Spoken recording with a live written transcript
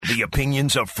The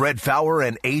opinions of Fred Faour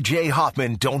and A.J.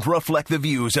 Hoffman don't reflect the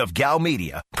views of Gal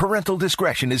Media. Parental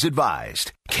discretion is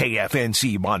advised.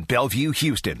 KFNC Mont Bellevue,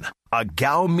 Houston, a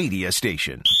Gal Media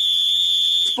station.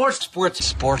 Sports.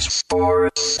 So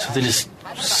they just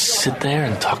sit there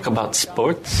and talk about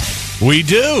sports? We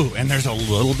do, and there's a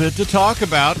little bit to talk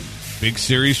about. Big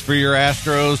series for your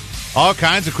Astros. All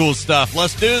kinds of cool stuff.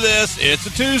 Let's do this. It's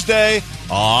a Tuesday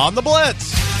on the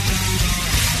Blitz.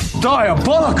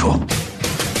 Diabolical.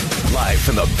 Live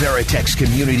from the Veritex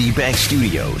Community Bank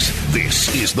Studios,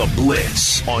 this is The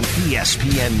Blitz on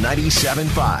ESPN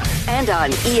 97.5. And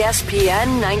on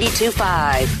ESPN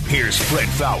 92.5. Here's Fred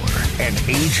Faour and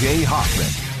A.J. Hoffman.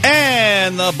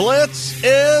 And The Blitz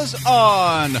is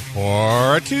on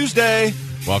for a Tuesday.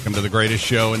 Welcome to the greatest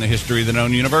show in the history of the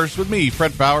known universe with me,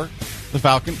 Fred Faour, the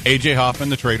Falcon, A.J. Hoffman,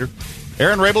 the Trader,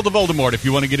 Aaron Rabel, the Voldemort. If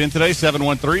you want to get in today,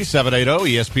 713-780.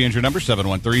 ESPN's your number,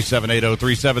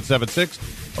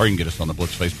 713-780-3776. Or you can get us on the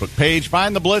Blitz Facebook page.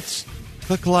 Find the Blitz.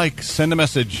 Click like. Send a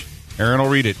message. Aaron will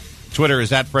read it. Twitter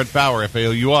is at Fred Faour,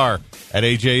 F-A-O-U-R. At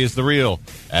AJ is The Real.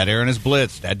 At Aaron is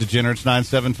Blitz. At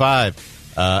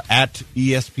Degenerates975. At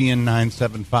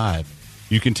ESPN975.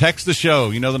 You can text the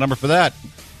show. You know the number for that.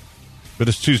 But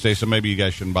it's Tuesday, so maybe you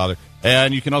guys shouldn't bother.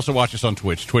 And you can also watch us on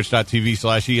Twitch.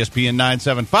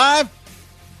 Twitch.tv/ESPN975.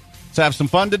 Let's have some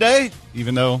fun today,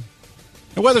 even though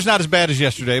the weather's not as bad as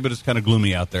yesterday, but it's kind of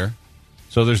gloomy out there.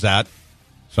 So there's that.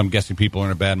 So I'm guessing people are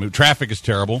in a bad mood. Traffic is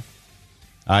terrible.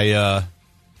 I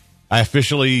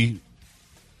officially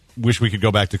wish we could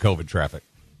go back to COVID traffic.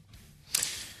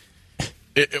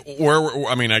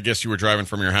 I guess you were driving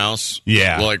from your house?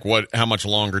 Yeah. Like, how much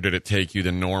longer did it take you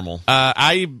than normal?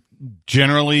 I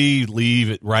generally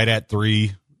leave it right at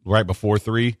 3, right before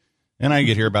 3, and I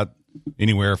get here about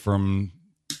anywhere from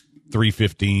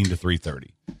 3:15 to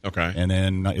 3:30. Okay. And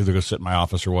then I either go sit in my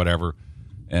office or whatever.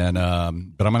 And but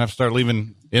I'm going to have to start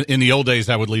leaving. In the old days,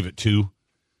 I would leave at 2. I'm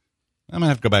going to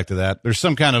have to go back to that. There's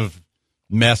some kind of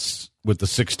mess with the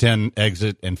 610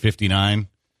 exit and 59.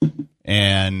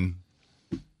 And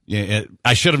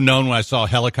I should have known when I saw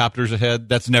helicopters ahead.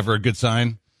 That's never a good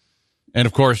sign. And,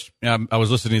 of course, I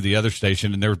was listening to the other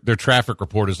station, and their traffic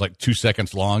report is like 2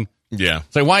 seconds long. Yeah.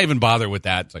 It's like, why even bother with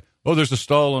that? It's like, oh, there's a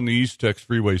stall on the East Tex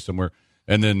Freeway somewhere.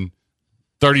 And then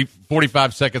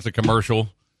 45 seconds of commercial,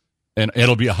 and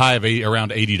it'll be a high of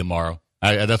around 80 tomorrow.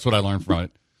 That's what I learned from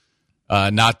it.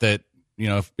 Not that,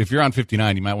 if you're on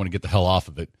 59, you might want to get the hell off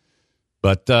of it.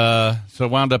 But so I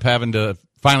wound up having to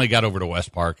finally got over to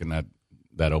West Park, and that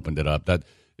opened it up. But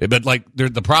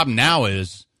the problem now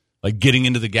is like getting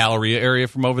into the Galleria area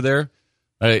from over there.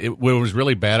 When it was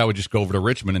really bad, I would just go over to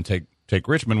Richmond and take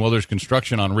Richmond. Well, there's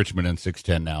construction on Richmond and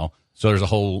 610 now,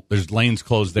 so there's lanes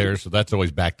closed there, so that's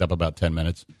always backed up about 10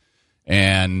 minutes.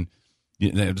 And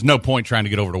there's no point trying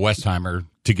to get over to Westheimer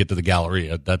to get to the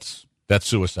Galleria. That's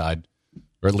suicide,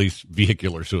 or at least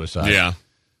vehicular suicide. Yeah.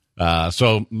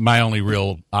 So my only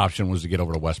real option was to get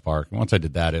over to West Park. And once I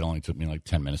did that, it only took me like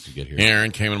 10 minutes to get here.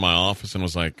 Aaron came in my office and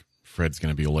was like, Fred's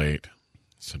going to be late. I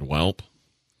said, Well,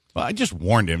 I just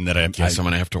warned him that I'm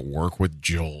going to have to work with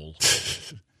Joel.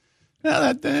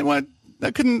 that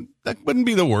wouldn't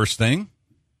be the worst thing.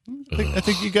 I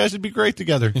think you guys would be great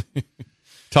together.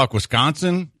 Talk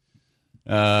Wisconsin.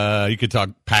 You could talk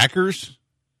Packers.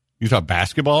 You could talk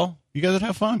basketball. You guys would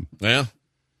have fun. Yeah.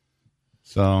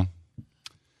 So,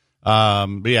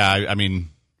 but yeah,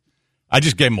 I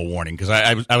just gave him a warning because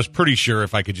I was pretty sure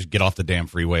if I could just get off the damn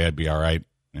freeway, I'd be all right,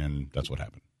 and that's what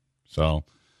happened. So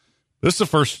this is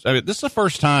the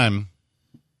first time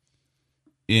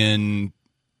in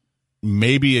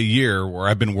maybe a year where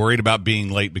I've been worried about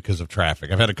being late because of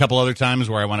traffic. I've had a couple other times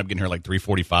where I wound up getting here like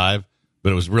 3:45,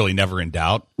 but it was really never in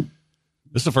doubt.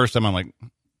 This is the first time I'm like,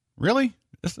 really?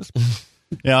 This is.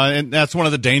 Yeah, and that's one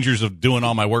of the dangers of doing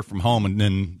all my work from home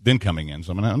and then coming in.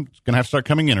 So I'm just going to have to start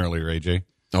coming in earlier, AJ.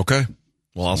 Okay.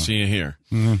 Well, I'll see you here.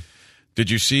 Mm-hmm. Did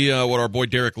you see what our boy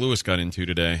Derrick Lewis got into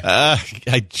today?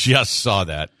 I just saw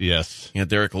that, yes. Yeah,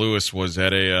 Derrick Lewis was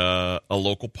at a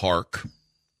local park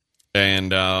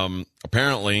and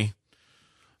apparently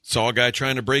saw a guy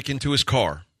trying to break into his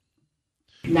car.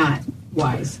 Not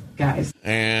wise, guys.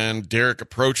 And Derrick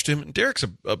approached him. Derrick's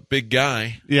a big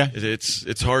guy. Yeah.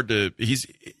 It's hard to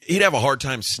he'd have a hard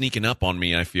time sneaking up on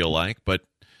me, I feel like, but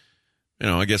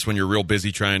I guess when you're real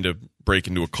busy trying to break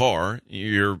into a car,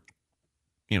 you're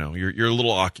a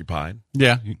little occupied.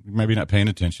 Yeah, maybe not paying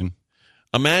attention.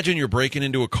 Imagine you're breaking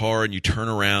into a car and you turn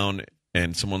around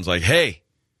and someone's like, "Hey,"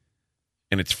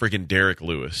 and it's freaking Derrick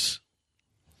Lewis.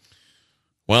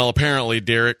 Well, apparently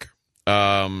Derrick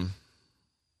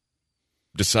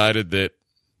decided that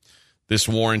this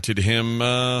warranted him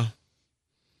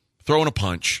throwing a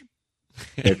punch.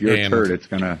 If you're a turd, it's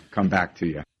going to come back to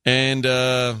you. And,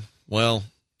 well,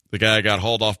 the guy got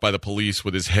hauled off by the police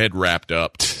with his head wrapped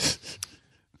up.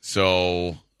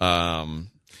 So,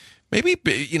 maybe,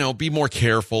 be more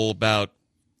careful about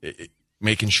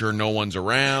making sure no one's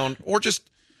around, or just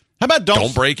how about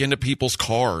don't break into people's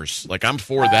cars. Like, I'm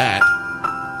for that.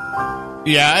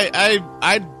 Yeah,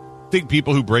 I think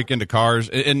people who break into cars,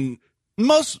 and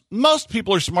most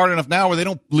people are smart enough now where they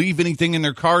don't leave anything in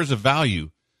their cars of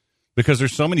value because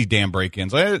there's so many damn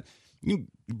break-ins. You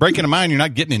break into mine, you're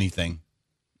not getting anything.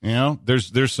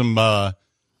 There's some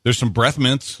breath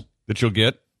mints that you'll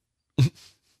get,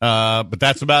 but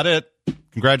that's about it.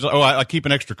 Congratulations! Oh, I keep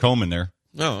an extra comb in there.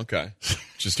 Oh, okay,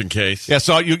 just in case. Yeah,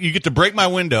 so you get to break my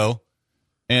window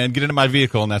and get into my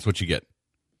vehicle, and that's what you get.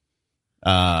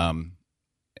 And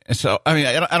so I mean,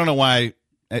 I don't know why,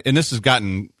 and it's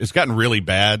gotten really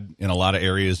bad in a lot of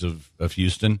areas of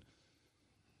Houston.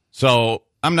 So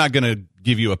I'm not going to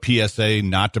give you a PSA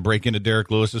not to break into Derrick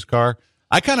Lewis's car.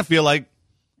 I kind of feel like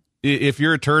if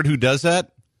you're a turd who does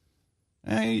that,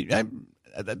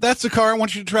 that's the car I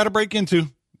want you to try to break into,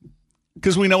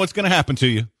 because we know what's going to happen to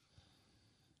you.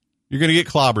 You're going to get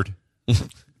clobbered.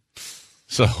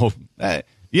 So,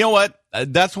 you know what?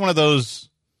 That's one of those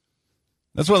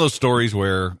stories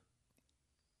where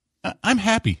I'm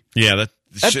happy. Yeah,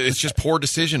 it's just poor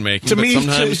decision making. To me,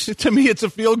 it's a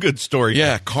feel good story.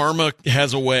 Yeah, karma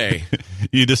has a way.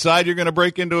 You decide you're going to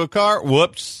break into a car.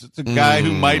 Whoops! It's a guy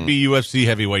who might be UFC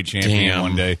heavyweight champion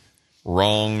one day.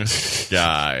 Wrong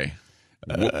guy.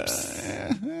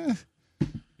 Whoops.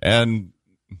 And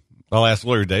I'll ask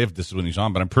Lawyer Dave if this is when he's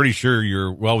on, but I'm pretty sure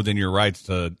you're well within your rights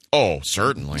to. Oh,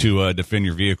 certainly. To defend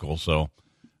your vehicle. So,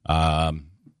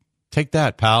 take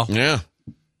that, pal. Yeah.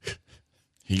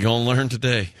 You gonna learn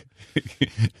today.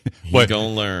 You gonna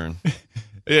learn.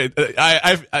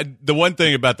 The one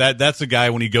thing about that's the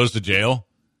guy when he goes to jail,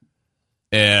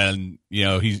 and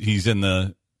he's in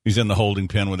the holding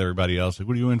pen with everybody else. Like,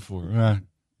 what are you in for?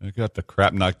 I got the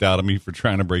crap knocked out of me for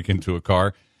trying to break into a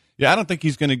car. Yeah, I don't think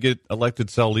he's going to get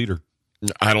elected cell leader.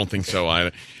 I don't think so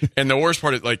either. And the worst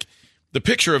part is, like, the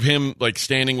picture of him like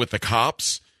standing with the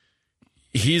cops.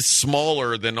 He's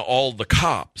smaller than all the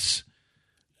cops.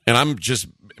 And I'm just,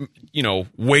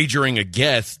 wagering a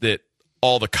guess that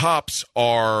all the cops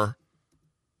are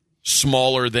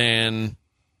smaller than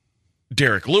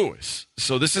Derrick Lewis.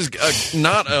 So this is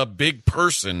not a big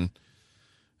person.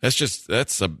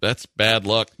 That's bad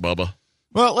luck, Bubba.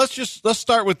 Well, let's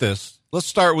start with this. Let's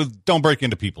start with don't break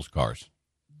into people's cars.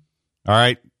 All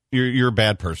right? You're a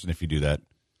bad person if you do that.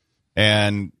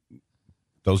 And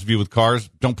those of you with cars,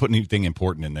 don't put anything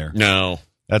important in there. No.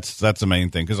 That's the main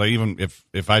thing, because even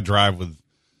if I drive with,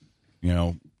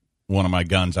 one of my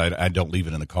guns, I don't leave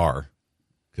it in the car,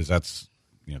 because that's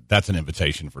an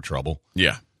invitation for trouble.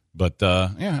 Yeah. But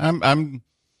I'm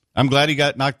glad he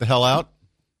got knocked the hell out,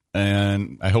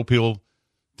 and I hope he'll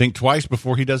think twice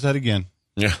before he does that again.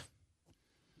 Yeah.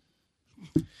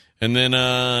 And then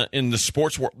in the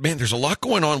sports world, man, there's a lot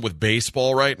going on with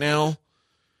baseball right now.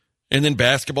 And then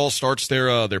basketball starts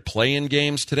their play-in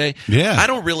games today. Yeah. I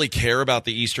don't really care about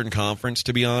the Eastern Conference,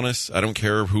 to be honest. I don't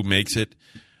care who makes it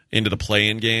into the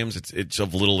play-in games. It's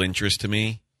of little interest to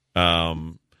me.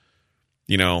 The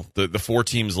 4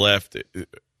 teams left,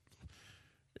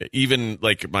 even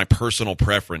like my personal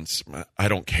preference, I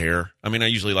don't care. I mean, I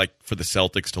usually like for the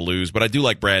Celtics to lose, but I do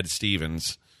like Brad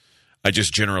Stevens. I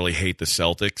just generally hate the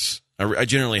Celtics. I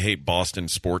generally hate Boston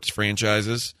sports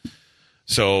franchises.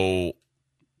 So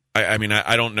I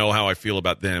don't know how I feel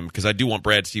about them, because I do want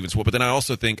Brad Stevens. But then I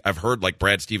also think I've heard like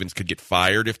Brad Stevens could get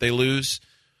fired if they lose,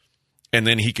 and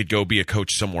then he could go be a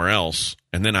coach somewhere else,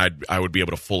 and then I would be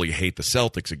able to fully hate the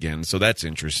Celtics again. So that's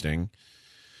interesting.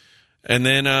 And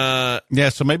then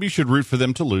so maybe you should root for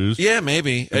them to lose. Yeah,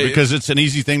 maybe, because it's an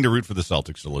easy thing to root for the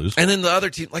Celtics to lose. And then the other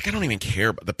team, like, I don't even care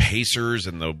about the Pacers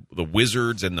and the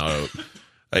Wizards and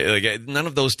none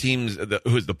of those teams.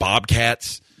 Who's the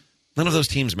Bobcats? None of those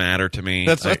teams matter to me.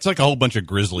 That's like a whole bunch of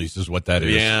Grizzlies is what that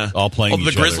is. Yeah. All playing each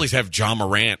the other. Grizzlies have Ja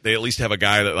Morant. They at least have a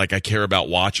guy that like I care about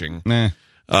watching. Nah.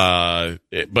 But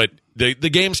the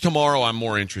games tomorrow I'm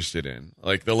more interested in.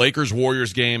 Like the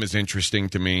Lakers-Warriors game is interesting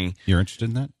to me. You're interested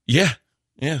in that? Yeah.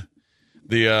 Yeah.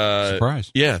 The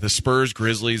surprise. Yeah, the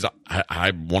Spurs-Grizzlies.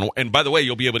 I want to. And by the way,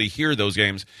 you'll be able to hear those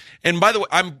games. And by the way,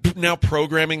 I'm now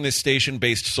programming this station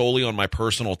based solely on my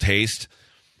personal taste.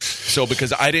 So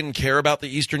because I didn't care about the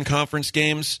Eastern Conference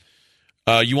games,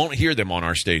 you won't hear them on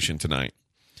our station tonight.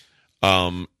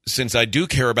 Since I do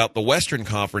care about the Western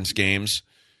Conference games,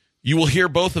 you will hear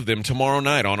both of them tomorrow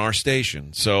night on our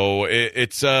station. So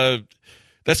it's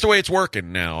That's the way it's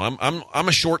working now. I'm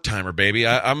a short timer, baby.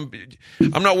 I'm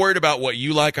not worried about what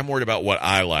you like. I'm worried about what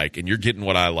I like, and you're getting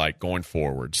what I like going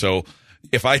forward. So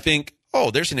if I think,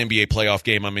 oh, there's an NBA playoff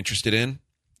game I'm interested in,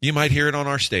 you might hear it on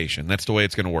our station. That's the way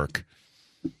it's going to work.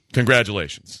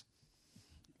 Congratulations.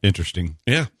 Interesting.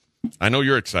 Yeah. I know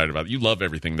you're excited about it. You love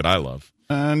everything that I love.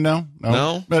 No.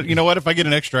 But you know what? If I get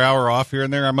an extra hour off here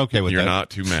and there, I'm okay with that. You're not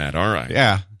too mad. All right.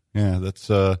 Yeah. That's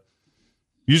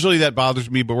usually that bothers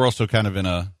me, but we're also kind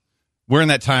of we're in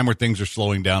that time where things are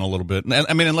slowing down a little bit. And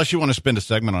I mean, unless you want to spend a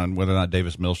segment on whether or not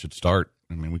Davis Mills should start,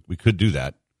 I mean, we could do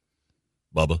that,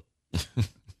 Bubba.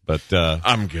 But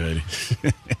I'm good.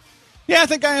 Yeah, I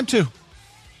think I am too.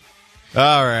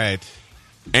 All right.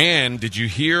 And did you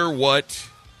hear what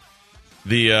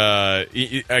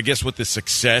I guess with the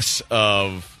success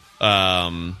of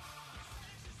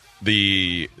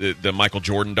the Michael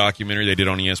Jordan documentary they did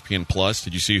on ESPN Plus,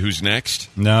 did you see who's next?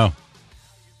 No.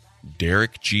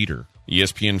 Derek Jeter.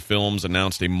 ESPN Films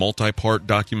announced a multi-part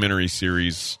documentary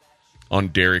series on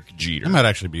Derek Jeter. I might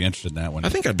actually be interested in that one. I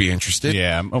think I'd be interested.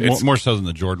 Yeah, more so than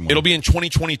the Jordan one. It'll be in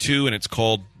 2022, and it's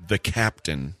called The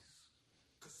Captain.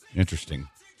 Interesting.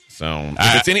 So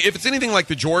if it's anything like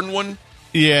the Jordan one,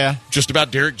 yeah, just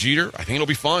about Derek Jeter, I think it'll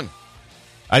be fun.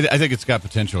 I think it's got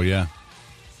potential, yeah.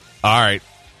 All right.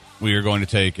 We are going to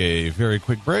take a very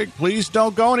quick break. Please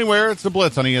don't go anywhere. It's the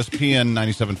Blitz on ESPN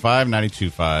 97.5,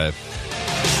 92.5.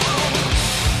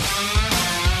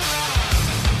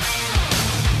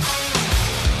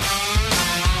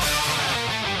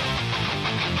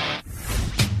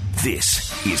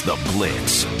 This is the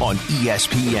Blitz on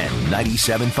ESPN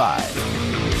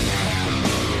 97.5.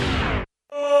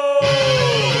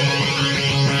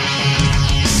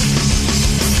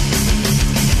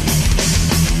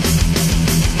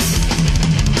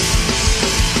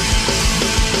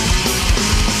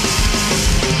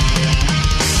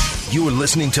 You are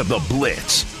listening to The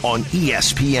Blitz on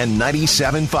ESPN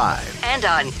 97.5. And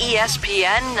on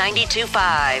ESPN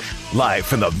 92.5. Live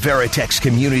from the Veritex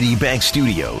Community Bank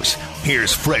Studios,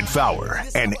 here's Fred Faour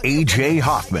and A.J.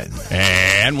 Hoffman.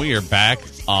 And we are back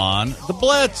on The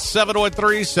Blitz.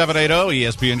 713-780.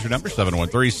 ESPN's your number,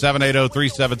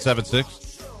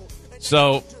 713-780-3776.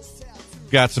 So,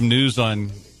 got some news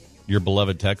on your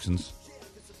beloved Texans.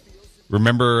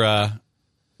 Remember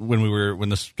when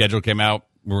the schedule came out,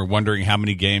 we were wondering how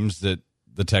many games that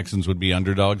the Texans would be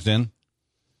underdogs in?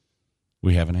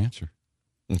 We have an answer.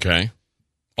 Okay.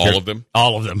 All of them?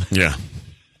 All of them. Yeah.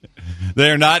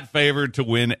 They're not favored to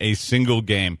win a single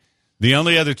game. The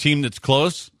only other team that's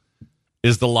close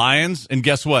is the Lions, and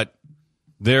guess what?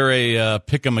 They're a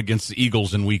pick-em against the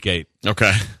Eagles in Week 8.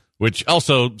 Okay. Which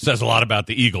also says a lot about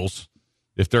the Eagles,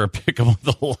 if they're a pick-em with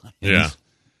the Lions. Yeah.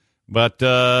 But,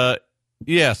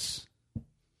 yes,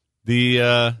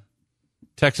 the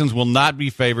Texans will not be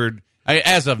favored.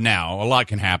 As of now, a lot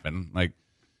can happen. Like,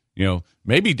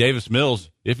 maybe Davis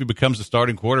Mills, if he becomes the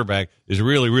starting quarterback, is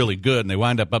really, really good, and they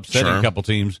wind up upsetting a couple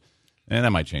teams, and that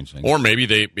might change things. Or maybe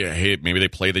they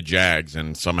play the Jags,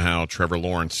 and somehow Trevor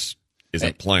Lawrence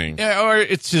isn't playing. Yeah, or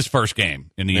it's his first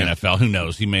game in the NFL. Who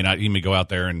knows? He may not. He may go out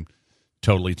there and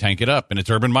totally tank it up, and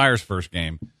it's Urban Meyer's first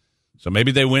game. So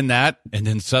maybe they win that, and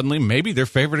then suddenly maybe they're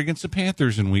favored against the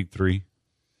Panthers in Week 3.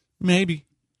 Maybe.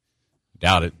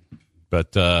 Doubt it.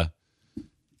 But,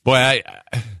 boy,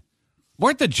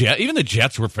 weren't the Jets, even the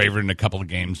Jets were favored in a couple of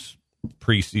games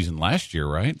preseason last year,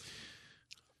 right?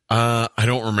 I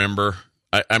don't remember.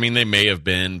 I mean, they may have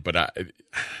been, but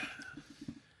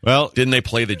didn't they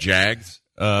play the Jags?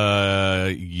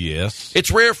 Yes. It's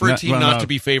rare for a team not to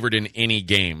be favored in any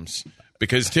games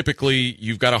because typically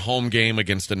you've got a home game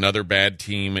against another bad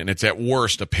team, and it's at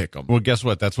worst a pick-em. Well, guess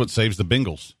what? That's what saves the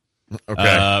Bengals.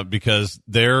 Okay. Because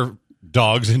they're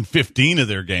dogs in 15 of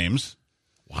their games.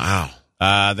 Wow.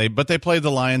 They play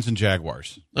the Lions and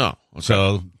Jaguars. Oh, okay.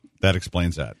 So that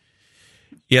explains that.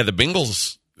 Yeah, the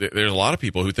Bengals, there's a lot of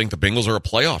people who think the Bengals are a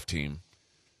playoff team.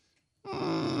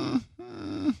 I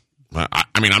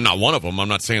mean, I'm not one of them. I'm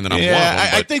not saying that I'm one of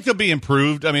them. I think they'll be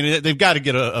improved. I mean, they've got to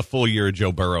get a full year of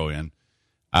Joe Burrow in.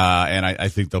 And I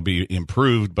think they'll be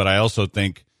improved, but I also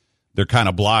think they're kind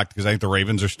of blocked because I think the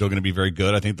Ravens are still going to be very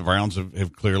good. I think the Browns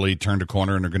have clearly turned a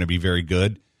corner and are going to be very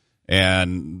good.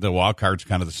 And the wild card's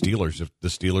kind of the Steelers. If the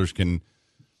Steelers can,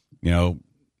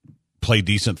 play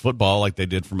decent football like they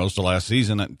did for most of last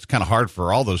season, it's kind of hard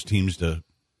for all those teams to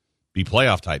be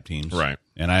playoff-type teams. Right.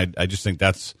 And I just think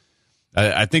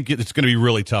I think it's going to be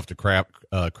really tough to crack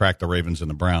the Ravens and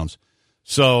the Browns.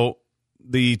 So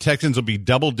the Texans will be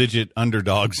double-digit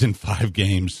underdogs in 5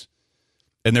 games.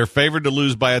 And they're favored to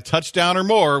lose by a touchdown or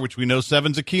more, which we know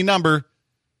 7's a key number,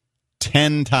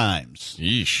 10 times.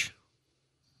 Yeesh.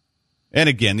 And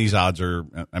again, these odds are,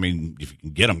 I mean, if you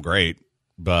can get them, great,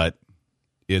 but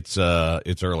it's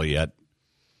early yet.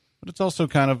 But it's also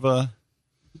kind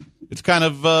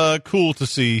of cool to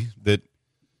see that,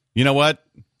 you know what?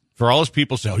 For all those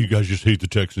people say, oh, you guys just hate the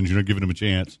Texans, you're not giving them a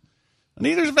chance.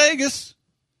 Neither's Vegas.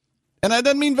 And that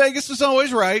doesn't mean Vegas is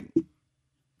always right.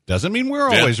 Doesn't mean we're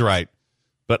always right.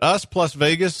 But us plus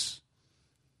Vegas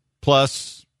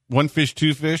plus one fish,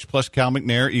 two fish, plus Cal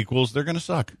McNair equals they're going to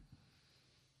suck.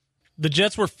 The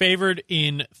Jets were favored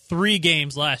in 3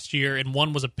 games last year, and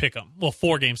one was a pick'em. Well,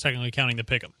 4 games, technically counting the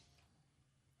pick'em.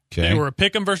 Okay. They were a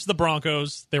pick'em versus the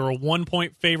Broncos. They were a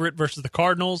 1-point favorite versus the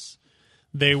Cardinals.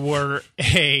 They were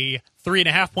a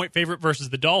 3.5-point favorite versus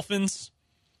the Dolphins.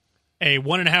 A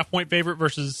 1.5-point favorite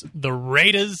versus the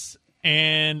Raiders,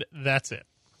 and that's it.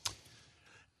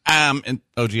 And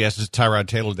OGS is Tyrod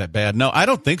Taylor that bad? No, I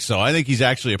don't think so. I think he's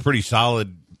actually a pretty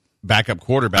solid backup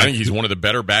quarterback. I think he's one of the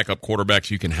better backup quarterbacks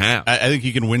you can have. I think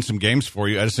he can win some games for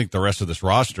you. I just think the rest of this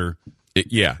roster,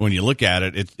 when you look at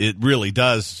it, it really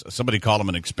does. Somebody called them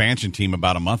an expansion team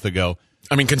about a month ago.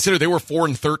 I mean, consider they were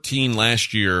 4-13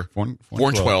 last year,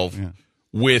 4-12, yeah.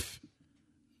 With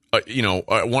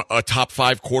a top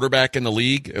 5 quarterback in the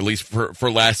league. At least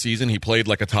for last season, he played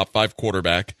like a top 5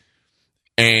 quarterback,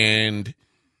 and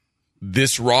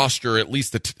this roster, at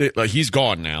least he's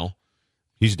gone now.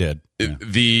 He's dead. Yeah.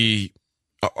 The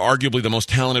arguably the most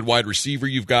talented wide receiver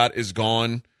you've got is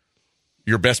gone.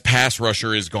 Your best pass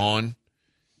rusher is gone.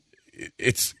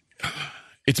 It's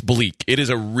bleak. It is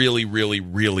a really, really,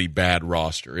 really bad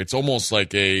roster. It's almost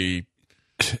like if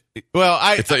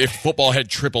football had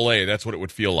AAA, that's what it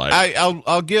would feel like.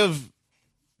 I'll give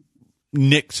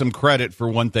Nick some credit for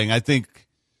one thing. I think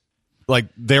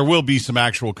there will be some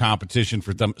actual competition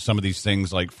for some of these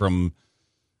things, like from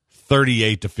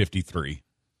 38 to 53.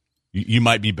 You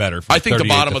might be better. I think the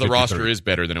bottom of the roster is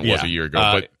better than it was a year ago.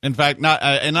 But in fact,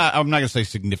 I'm not going to say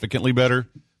significantly better,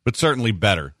 but certainly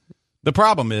better. The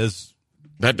problem is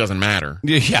that doesn't matter.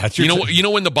 Yeah, it's you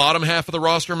know when the bottom half of the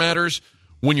roster matters?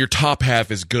 When your top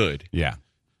half is good. Yeah.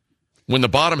 When the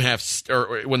bottom half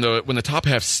or when the top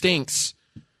half stinks,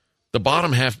 the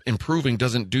bottom half improving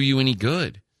doesn't do you any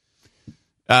good.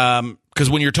 Because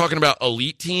when you're talking about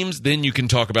elite teams, then you can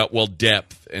talk about,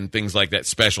 depth and things like that,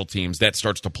 special teams. That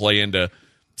starts to play into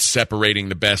separating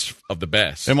the best of the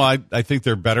best. And I think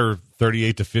they're better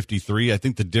 38 to 53. I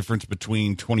think the difference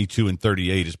between 22 and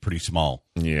 38 is pretty small.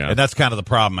 Yeah. And that's kind of the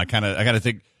problem. I kind of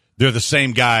think they're the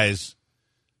same guys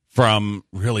from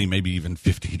really maybe even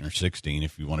 15 or 16,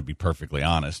 if you want to be perfectly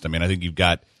honest. I mean, I think you've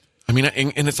got... I mean,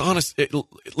 and it's honest.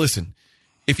 Listen,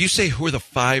 if you say who are the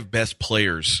 5 best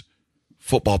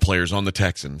football players on the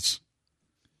Texans,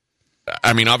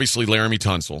 I mean, obviously Laramie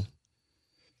Tunsil.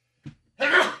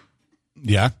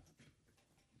 Yeah.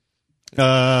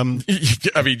 I mean,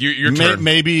 your turn.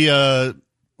 Maybe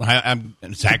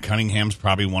Zach Cunningham's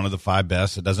probably one of the 5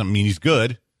 best. It doesn't mean he's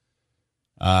good.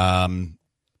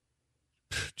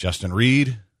 Justin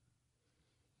Reed,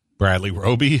 Bradley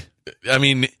Roby. I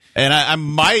mean, and I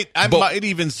might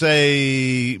even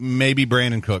say maybe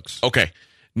Brandon Cooks. Okay.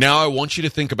 Now I want you to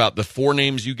think about the 4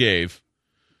 names you gave.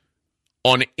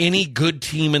 On any good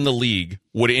team in the league,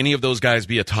 would any of those guys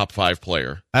be a top 5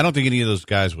 player? I don't think any of those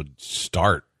guys would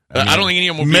start. I don't think any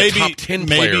of them would be a top 10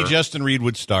 player. Maybe Justin Reed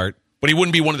would start. But he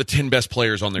wouldn't be one of the 10 best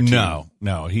players on their team.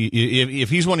 No. If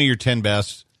he's one of your 10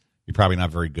 best, you're probably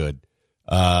not very good.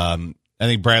 I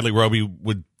think Bradley Roby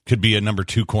could be a number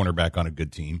 2 cornerback on a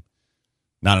good team,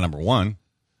 not a number 1.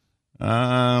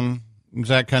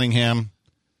 Zach Cunningham.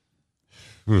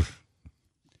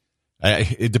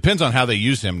 It depends on how they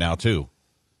use him now, too.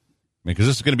 I mean, because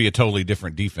this is going to be a totally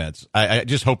different defense. I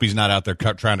just hope he's not out there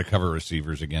trying to cover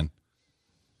receivers again.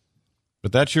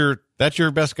 But that's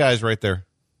your best guys right there.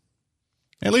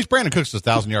 At least Brandon Cooks is a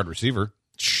 1,000-yard receiver.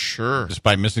 Sure.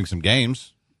 Despite missing some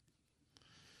games.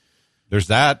 There's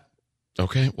that.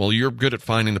 Okay. Well, you're good at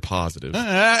finding the positive.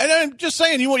 I'm just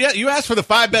saying, you asked for the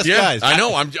 5 best guys. I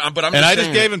know. I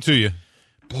just gave them to you.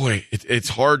 Boy, it's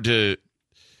hard to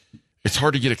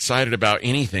get excited about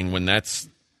anything when that's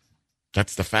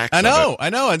the fact. I know.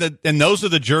 And those are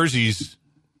the jerseys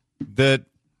that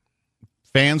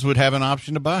fans would have an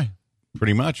option to buy,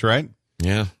 pretty much, right?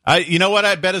 Yeah. You know what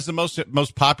I bet is the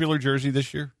most popular jersey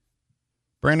this year?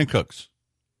 Brandon Cooks.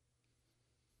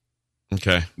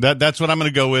 Okay. That's what I'm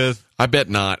going to go with. I bet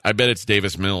not. I bet it's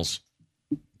Davis Mills.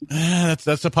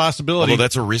 That's a possibility. Although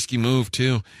that's a risky move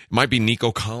too. It might be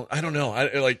Nico Collins. I don't know.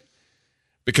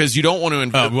 Because you don't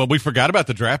want to. Well, we forgot about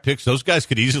the draft picks. Those guys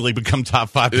could easily become top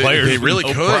 5 players. They really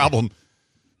could. No problem.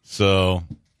 So,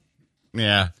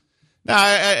 yeah. No,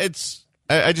 I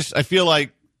feel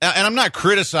like and I'm not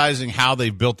criticizing how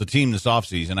they've built the team this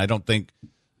offseason. I don't think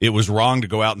it was wrong to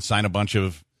go out and sign a bunch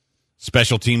of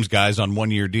special teams guys on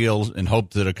one-year deals and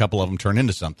hope that a couple of them turn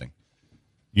into something.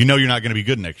 You know you're not going to be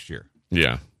good next year.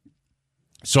 Yeah.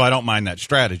 So I don't mind that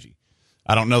strategy.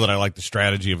 I don't know that I like the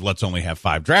strategy of let's only have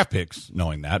 5 draft picks,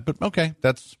 knowing that. But, okay,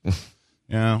 that's,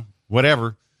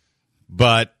 whatever.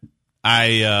 But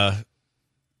it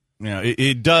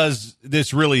does –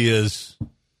 this really is,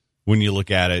 when you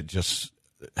look at it, just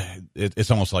it's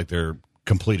almost like they're a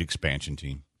complete expansion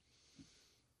team.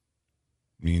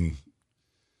 I mean,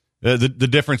 the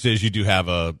difference is you do have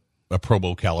a Pro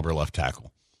Bowl caliber left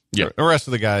tackle. Yeah. The rest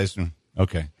of the guys,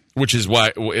 okay. Which is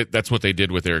why that's what they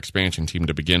did with their expansion team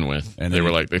to begin with. And they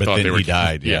were like, they thought they were. He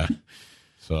died, yeah.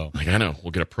 So, I know.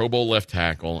 We'll get a Pro Bowl left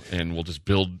tackle, and we'll just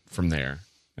build from there.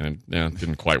 And it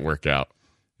didn't quite work out.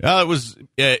 It was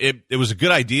a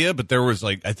good idea, but there was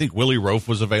I think Willie Rofe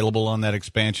was available on that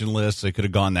expansion list. They could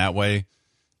have gone that way.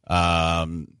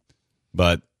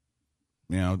 But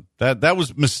that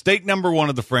was mistake number one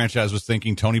of the franchise, was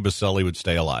thinking Tony Baselli would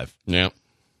stay alive. Yeah.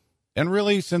 And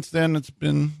really, since then, it's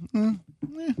been.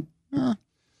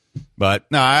 But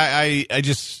no, I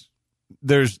just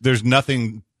there's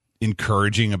nothing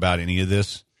encouraging about any of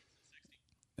this.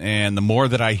 And the more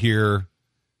that I hear,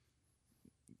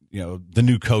 the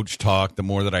new coach talk, the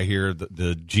more that I hear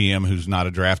the GM who's not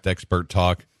a draft expert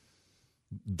talk,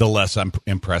 the less I'm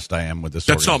impressed I am with this.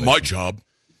 That's not my job.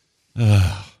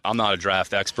 I'm not a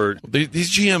draft expert.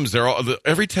 These GMs,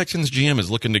 every Texans GM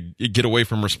is looking to get away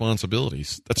from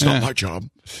responsibilities. That's not my job.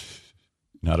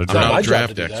 Not a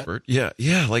draft expert. Yeah.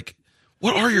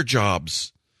 What are your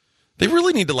jobs? They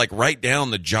really need to write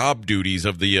down the job duties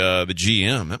of the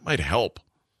GM. That might help.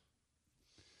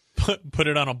 Put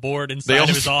it on a board inside of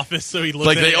his office so he looks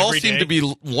at it they all every seem day. to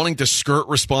be wanting to skirt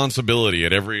responsibility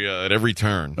at every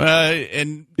turn.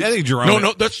 And I think Jerome.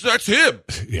 No, that's him.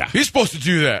 Yeah, he's supposed to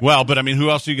do that. Well, but I mean,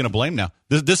 who else are you going to blame now?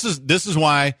 This is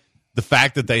why the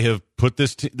fact that they have put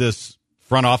this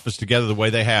front office together the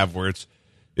way they have, where it's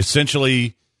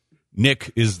essentially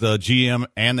Nick is the GM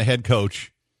and the head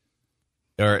coach,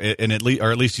 or at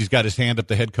least he's got his hand up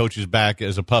the head coach's back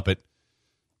as a puppet.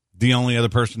 The only other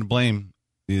person to blame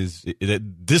is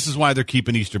this is why they're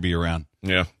keeping Easterby around.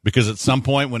 Yeah. Because at some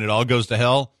point when it all goes to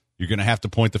hell, you're going to have to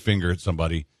point the finger at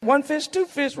somebody. 1 fish, 2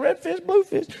 fish, red fish, blue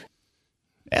fish.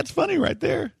 That's funny right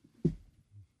there.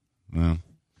 Well,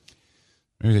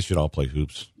 maybe they should all play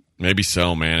hoops. Maybe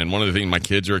so, man. And one of the things, my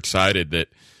kids are excited that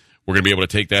we're going to be able to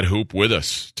take that hoop with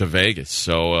us to Vegas.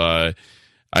 So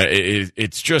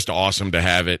it's just awesome to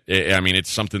have it. I mean,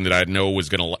 it's something that I know was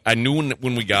going to – I knew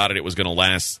when we got it, it was going to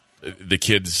last – the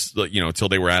kids, till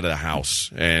they were out of the house.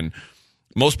 And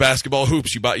most basketball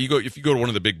hoops, if you go to one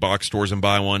of the big box stores and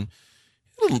buy one,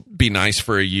 it'll be nice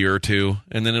for a year or two,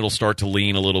 and then it'll start to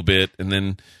lean a little bit, and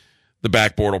then the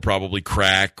backboard will probably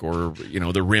crack, or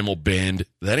the rim will bend.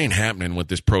 That ain't happening with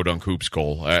this Pro Dunk Hoops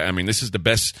goal. I mean, this is the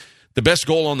best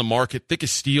goal on the market,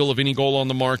 thickest steel of any goal on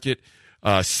the market.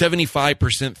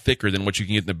 75% thicker than what you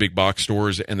can get in the big box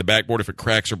stores, and the backboard, if it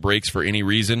cracks or breaks for any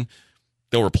reason,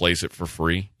 they'll replace it for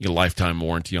free. You get a lifetime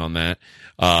warranty on that.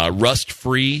 Rust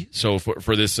free. So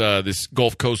for this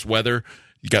Gulf Coast weather,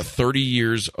 you got 30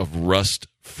 years of rust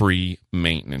free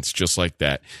maintenance, just like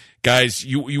that. Guys,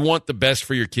 you want the best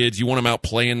for your kids. You want them out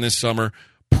playing this summer.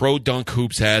 Pro Dunk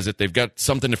Hoops has it. They've got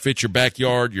something to fit your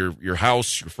backyard, your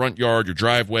house, your front yard, your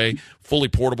driveway. Fully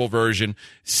portable version.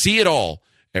 See it all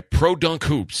at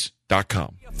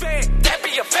ProDunkHoops.com.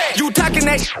 You talking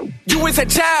that? You is a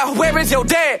child. Where is your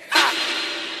dad?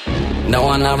 No,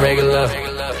 I'm not regular.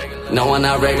 No, I'm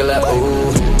not regular.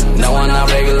 Ooh. No, I'm not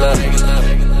regular.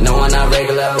 No, I'm not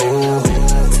regular. Ooh.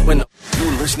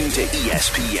 You're listening to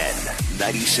ESPN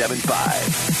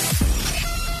 97.5.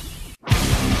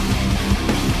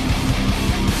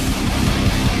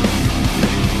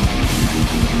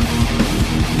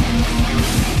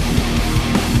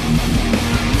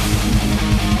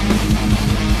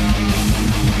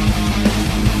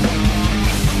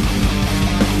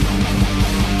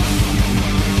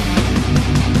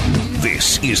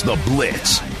 This is The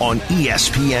Blitz on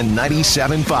ESPN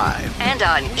 97.5. And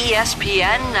on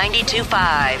ESPN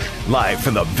 92.5. Live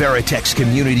from the Veritex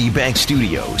Community Bank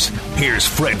Studios, here's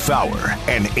Fred Faour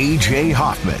and A.J.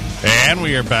 Hoffman. And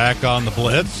we are back on The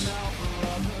Blitz.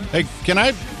 Hey, can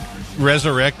I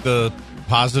resurrect the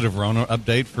positive Rona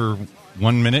update for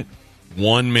 1 minute?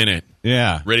 1 minute.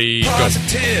 Yeah. Ready,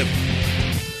 positive.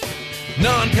 Go.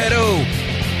 Non-pedo.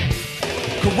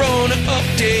 Corona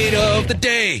update of the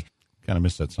day. Kind of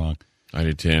missed that song. I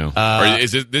did too.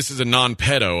 This is a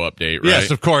non-pedo update, right?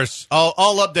 Yes, of course.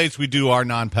 All updates we do are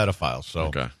non-pedophiles. So,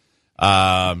 okay.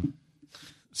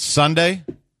 Sunday,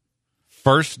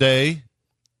 first day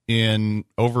in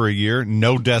over a year,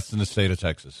 no deaths in the state of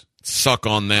Texas. Suck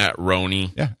on that,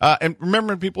 Roni. Yeah. And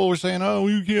remember, people were saying, oh,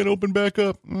 you can't open back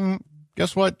up.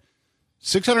 Guess what?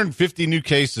 650 new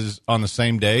cases on the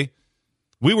same day.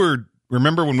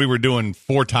 Remember when we were doing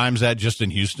 4 times that just in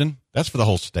Houston? That's for the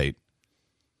whole state.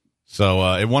 So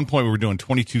at one point we were doing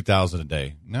 22,000 a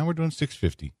day. Now we're doing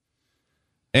 650.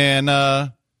 And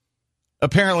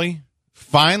apparently,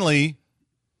 finally,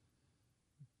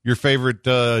 your favorite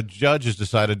judge has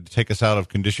decided to take us out of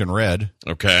condition red.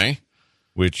 Okay.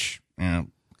 Which,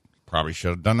 probably should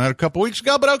have done that a couple weeks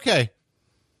ago, but okay.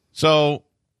 So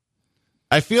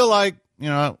I feel like,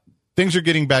 things are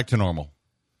getting back to normal.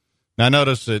 Now, I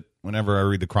notice that whenever I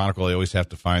read the Chronicle, I always have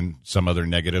to find some other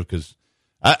negative because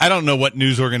I don't know what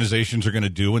news organizations are going to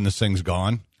do when this thing's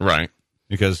gone. Right.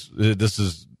 Because this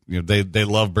is, they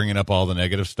love bringing up all the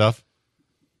negative stuff.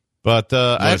 But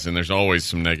listen, there's always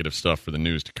some negative stuff for the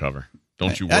news to cover.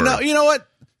 Don't you worry. I know, you know what?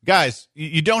 Guys,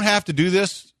 you don't have to do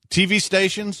this. TV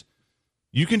stations,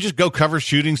 you can just go cover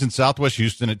shootings in Southwest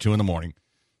Houston at 2 a.m.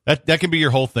 That can be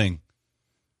your whole thing.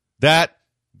 That,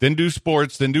 then do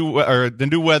sports, then do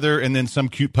weather, and then some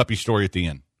cute puppy story at the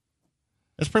end.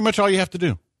 That's pretty much all you have to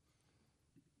do.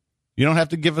 You don't have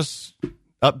to give us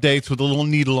updates with a little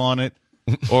needle on it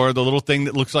or the little thing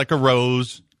that looks like a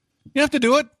rose. You have to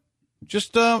do it.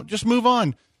 Just move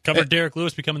on. Cover Derrick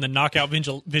Lewis becoming the knockout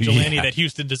vigilante that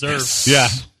Houston deserves. Yeah.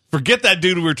 Forget that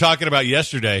dude we were talking about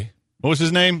yesterday. What was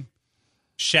his name?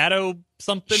 Shadow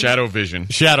something? Shadow Vision.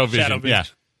 Shadow Vision. Yeah.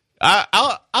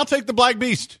 I'll take the Black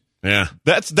Beast. Yeah.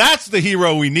 That's the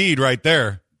hero we need right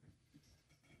there.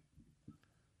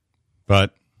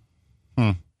 But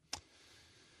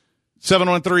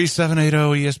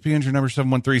 713-780-ESPN, your number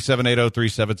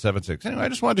 713-780-3776. Anyway, I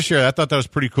just wanted to share that. I thought that was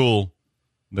pretty cool.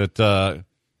 That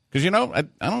because I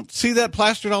don't see that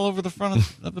plastered all over the front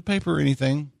of the paper or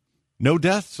anything. No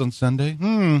deaths on Sunday.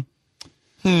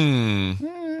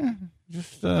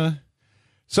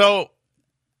 So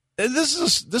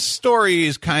this story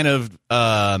is kind of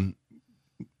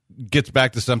gets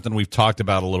back to something we've talked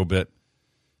about a little bit.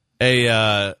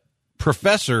 A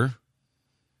professor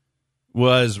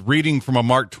was reading from a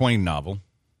Mark Twain novel,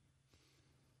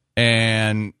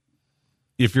 and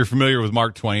if you're familiar with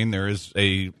Mark Twain, there is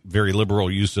a very liberal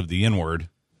use of the N-word.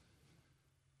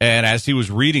 And as he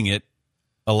was reading it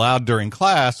aloud during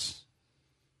class,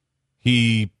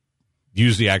 he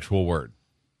used the actual word.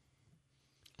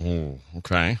 Oh,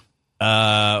 okay.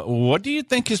 What do you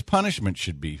think his punishment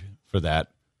should be for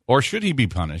that? Or should he be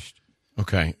punished?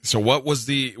 Okay. So what was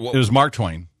it was Mark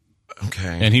Twain.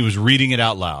 Okay. And he was reading it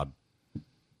out loud.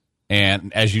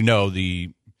 And as you know,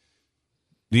 the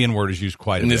N-word is used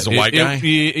quite a bit. And this is a white guy?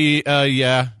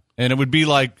 Yeah. And it would be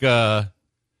like, I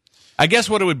guess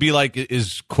what it would be like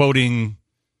is quoting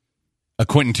a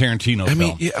Quentin Tarantino film.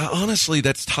 I mean, honestly,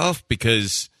 that's tough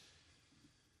because,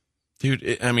 dude,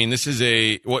 this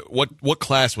is what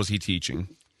class was he teaching?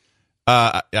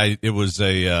 It was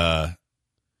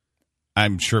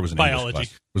I'm sure it was an biology. English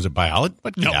class. Was it biology?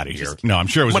 Get out of here. No, I'm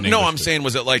sure it was an English No, I'm saying,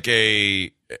 was it like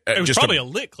it was just probably a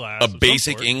lit class. A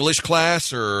basic English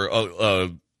class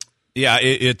or yeah,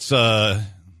 it's and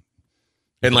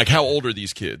like how old are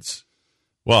these kids?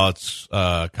 Well, it's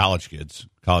college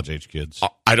age kids.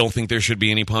 I don't think there should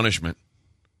be any punishment.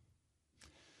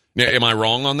 Am I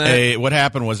wrong on that? What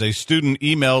happened was a student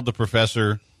emailed the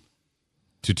professor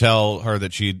to tell her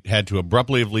that she had to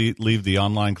abruptly leave the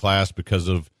online class because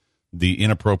of the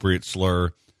inappropriate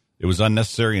slur. It was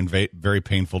unnecessary and very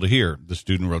painful to hear. The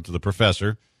student wrote to the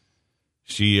professor.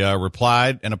 She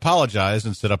replied and apologized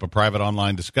and set up a private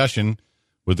online discussion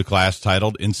with the class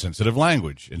titled Insensitive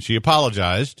Language. And she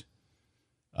apologized.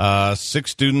 6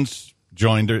 students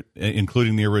joined her,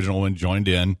 including the original one, joined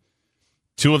in.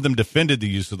 2 of them defended the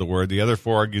use of the word. The other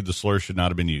 4 argued the slur should not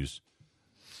have been used.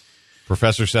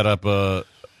 Professor set up a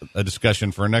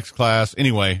discussion for our next class.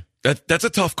 Anyway. That's a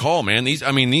tough call, man.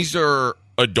 These are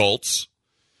adults.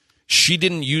 She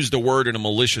didn't use the word in a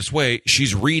malicious way.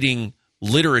 She's reading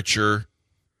literature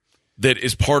that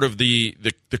is part of the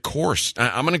course.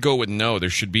 I'm going to go with no. There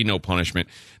should be no punishment.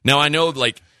 Now, I know,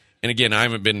 and again, I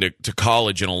haven't been to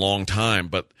college in a long time,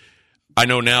 but I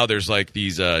know now there's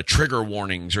these trigger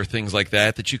warnings or things like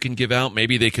that you can give out.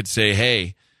 Maybe they could say,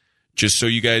 hey, just so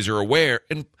you guys are aware.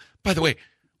 And by the way,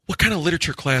 what kind of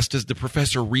literature class does the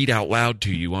professor read out loud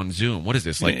to you on Zoom? What is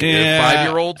this,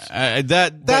 5-year-olds?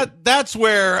 That's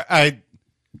where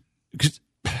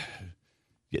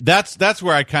that's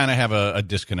where I kind of have a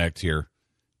disconnect here.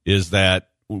 Is that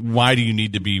why do you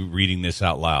need to be reading this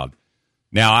out loud?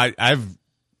 Now I've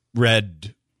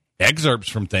read excerpts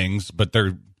from things, but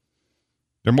they're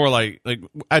They're more like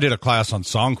I did a class on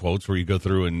song quotes where you go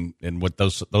through and what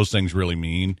those things really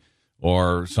mean,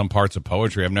 or some parts of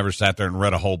poetry. I've never sat there and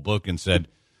read a whole book and said,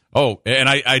 oh, and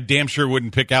I damn sure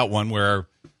wouldn't pick out one where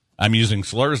I'm using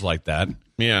slurs like that.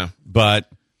 Yeah. But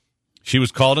she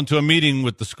was called into a meeting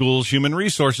with the school's human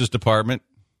resources department,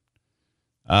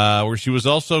 where she was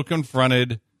also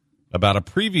confronted about a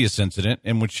previous incident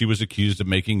in which she was accused of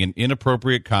making an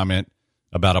inappropriate comment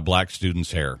about a black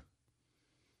student's hair.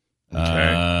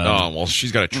 Well,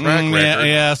 she's got a track record.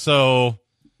 Yeah, so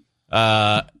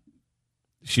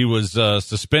she was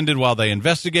suspended while they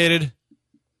investigated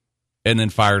and then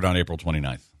fired on April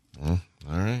 29th. All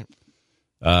right.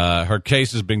 Her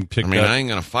case is being picked up. I ain't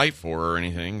going to fight for her or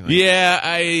anything. Yeah,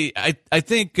 I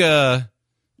think,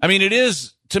 it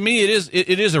is, to me,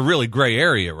 it is a really gray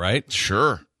area, right?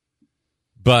 Sure.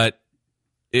 But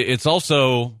it's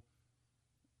also,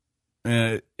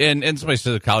 and somebody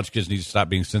said the college kids need to stop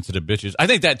being sensitive bitches. I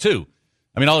think that too.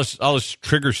 I mean, all this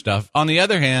trigger stuff. On the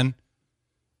other hand,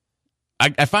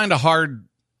 I find a hard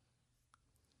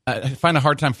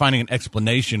time finding an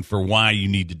explanation for why you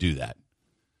need to do that.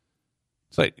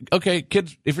 It's like, okay,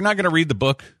 kids, if you're not going to read the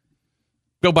book,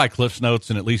 go buy Cliff's Notes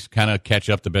and at least kind of catch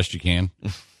up the best you can.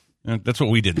 That's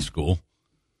what we did in school.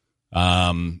 But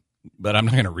I'm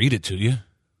not going to read it to you.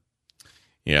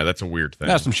 Yeah, that's a weird thing.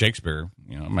 That's some Shakespeare.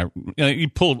 You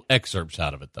pull excerpts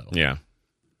out of it, though. Yeah.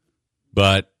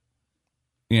 But,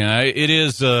 it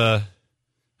is, I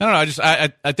don't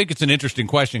know. I think it's an interesting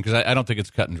question because I don't think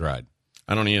it's cut and dried.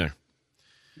 I don't either.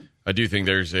 I do think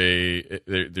there's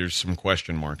some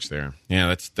question marks there.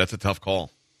 Yeah, that's a tough call.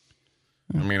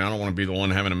 I mean, I don't want to be the one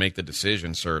having to make the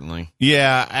decision, certainly.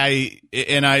 Yeah, I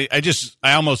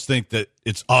almost think that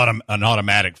it's an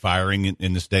automatic firing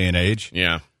in this day and age.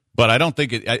 Yeah. But I don't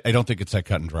think it's that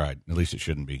cut and dried. At least it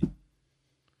shouldn't be.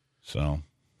 So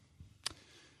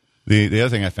the other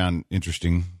thing I found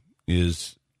interesting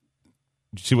is,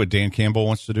 did you see what Dan Campbell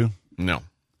wants to do? No.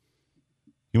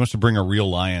 He wants to bring a real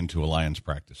lion to a Lions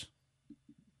practice. He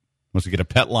wants to get a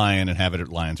pet lion and have it at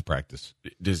Lions practice.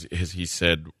 Has he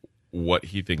said what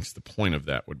he thinks the point of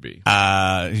that would be?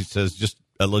 He says just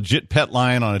a legit pet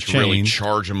lion on a chain. Really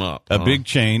charge him up. A big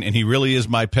chain, and he really is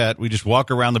my pet. We just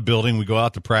walk around the building. We go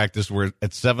out to practice. We're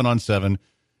at 7-on-7.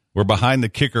 We're behind the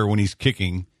kicker when he's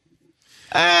kicking.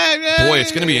 Boy,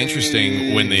 it's going to be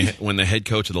interesting when the head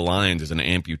coach of the Lions is an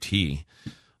amputee.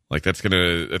 Like that's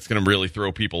gonna really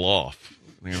throw people off.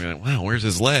 They're gonna be like, "Wow, where's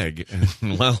his leg?"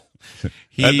 And, well,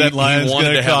 that lion's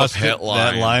wanted to have a pet that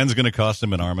lion. lion's going to cost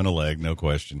him an arm and a leg, no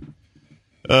question.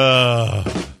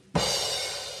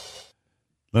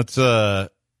 Let's is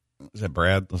that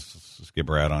Brad? Let's get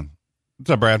Brad on. What's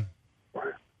up, Brad?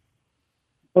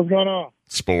 What's going on?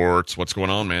 Sports. What's going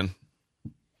on, man?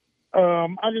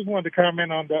 I just wanted to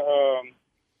comment on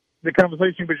the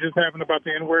conversation we were just having about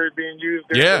the N-word being used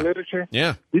in the literature.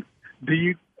 Yeah. Do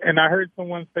you? And I heard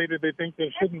someone say that they think there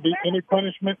shouldn't be any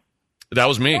punishment. That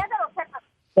was me.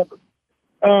 Do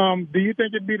you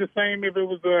think it'd be the same if it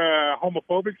was a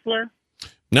homophobic slur?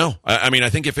 No, I mean, I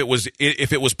think if it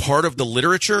was part of the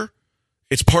literature,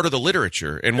 it's part of the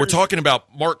literature. And we're talking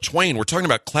about Mark Twain. We're talking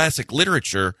about classic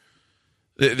literature.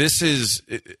 This is,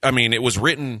 I mean, it was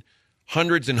written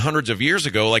hundreds and hundreds of years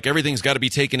ago. Like, everything's got to be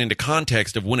taken into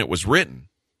context of when it was written.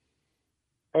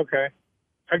 Okay.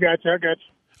 I got you.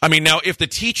 I mean, now, if the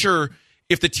teacher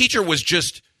was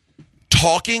just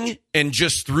talking and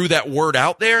just threw that word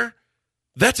out there,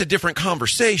 that's a different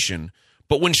conversation.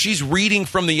 But when she's reading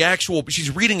from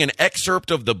she's reading an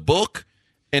excerpt of the book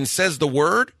and says the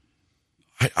word,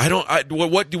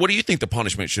 what do you think the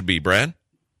punishment should be, Brad?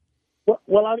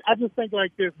 Well, I just think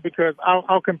like this because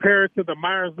I'll compare it to the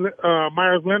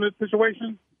Myers-Leonard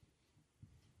situation.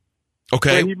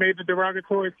 Okay. Where he made the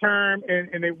derogatory term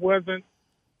and it wasn't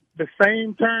the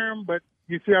same term, but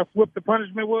you see how swift the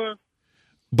punishment was?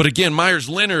 But again,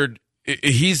 Myers-Leonard,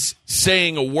 he's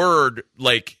saying a word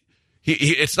like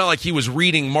it's not like he was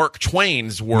reading Mark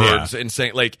Twain's words and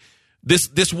saying like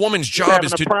this woman's job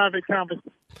is to private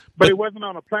conversation. But it wasn't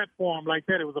on a platform like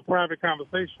that. It was a private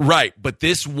conversation. Right. But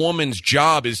this woman's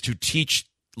job is to teach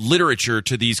literature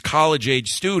to these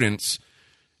college-age students,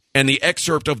 and the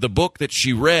excerpt of the book that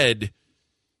she read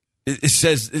it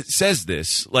says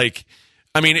this. Like,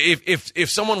 I mean, if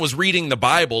someone was reading the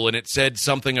Bible and it said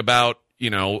something about, you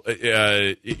know,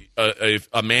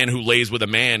 a man who lays with a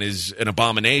man is an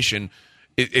abomination,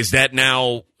 is that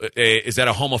now is that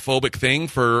a homophobic thing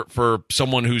for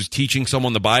someone who's teaching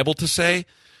someone the Bible to say?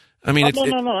 I mean, no.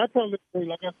 I totally agree.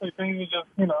 Like I say, things are just,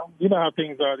 you know how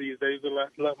things are these days. A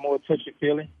lot more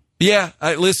touchy-feely. Yeah,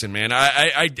 listen, man.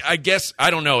 I guess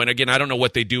I don't know, and again, I don't know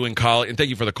what they do in college. And thank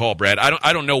you for the call, Brad.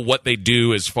 I don't know what they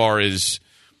do as far as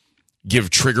give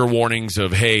trigger warnings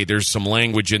of, hey, there's some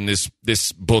language in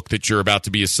this book that you're about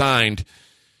to be assigned.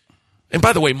 And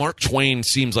by the way, Mark Twain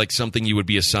seems like something you would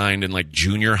be assigned in like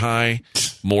junior high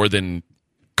more than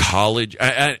college.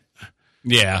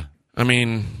 Yeah. I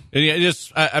mean,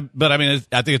 but I mean,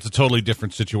 I think it's a totally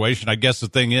different situation. I guess the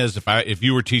thing is, if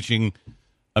you were teaching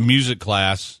a music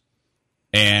class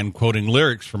and quoting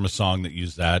lyrics from a song that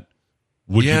used that,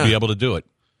 would you be able to do it?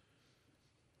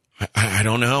 I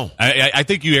don't know. I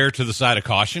think you err to the side of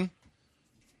caution,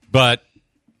 but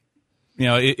you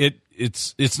know,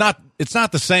 it's not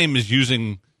the same as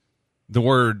using the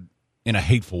word in a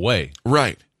hateful way,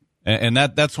 right? And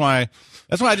that's why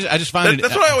I just find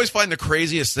that's what I always find the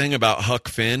craziest thing about Huck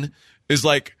Finn is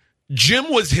like Jim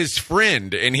was his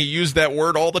friend and he used that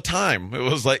word all the time. It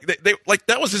was like they like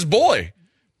that was his boy.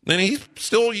 And he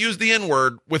still used the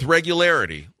N-word with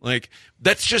regularity. Like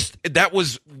that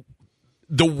was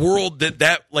the world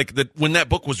when that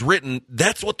book was written,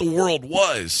 that's what the world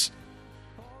was.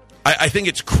 I think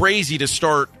it's crazy to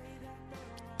start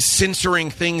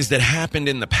censoring things that happened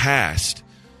in the past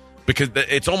because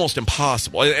it's almost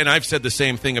impossible. And I've said the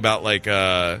same thing about like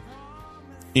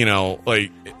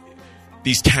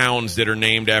these towns that are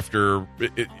named after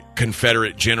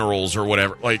Confederate generals or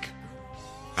whatever. Like,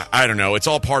 I don't know. It's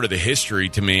all part of the history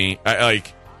to me.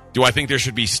 Do I think there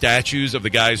should be statues of the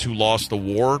guys who lost the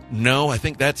war? No, I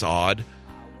think that's odd.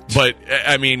 But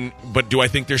do I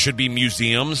think there should be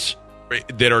museums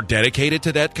that are dedicated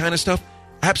to that kind of stuff?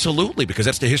 Absolutely, because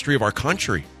that's the history of our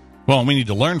country. Well, we need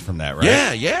to learn from that,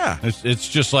 right? Yeah. It's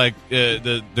just like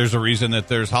there's a reason that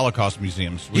there's Holocaust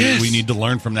museums. We need to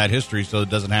learn from that history so it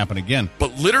doesn't happen again.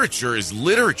 But literature is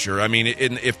literature. I mean,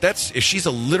 if she's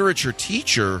a literature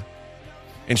teacher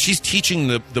and she's teaching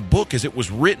the book as it was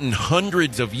written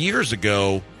hundreds of years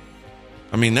ago,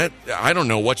 I mean, I don't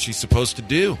know what she's supposed to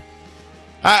do.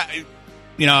 And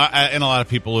a lot of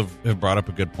people have brought up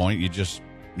a good point.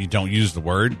 You don't use the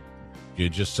word. You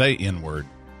just say N-word.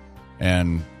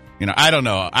 And, I don't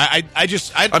know. I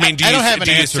don't have an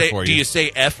answer for you. Do you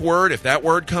say F-word if that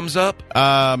word comes up?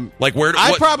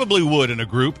 I probably would in a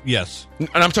group, yes. And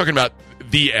I'm talking about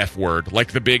the F-word,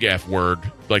 like the big F-word,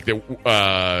 like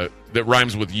that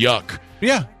rhymes with yuck.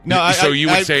 Yeah. No. So you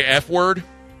would say F-word?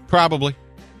 Probably.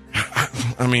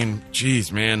 I mean,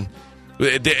 geez, man.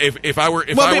 But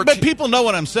people know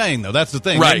what I'm saying, though. That's the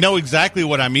thing. Right. They know exactly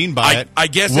what I mean by it. I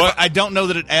guess I don't know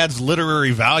that it adds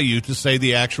literary value to say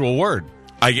the actual word.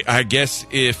 I guess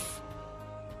who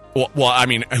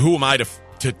am I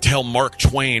to tell Mark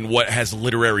Twain what has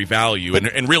literary value?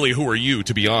 And really, who are you,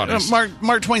 to be honest?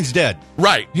 Mark Twain's dead.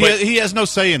 Right. He has no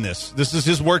say in this. This is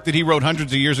his work that he wrote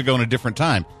hundreds of years ago in a different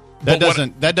time. That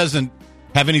doesn't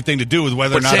have anything to do with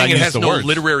whether or not I use the words. Saying it has no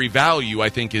literary value, I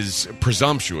think, is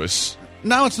presumptuous.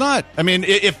 No, it's not. I mean,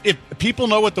 if people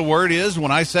know what the word is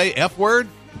when I say F word,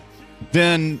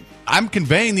 then I'm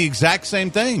conveying the exact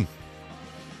same thing.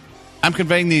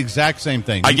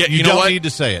 You don't need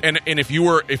to say it. And if you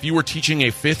were teaching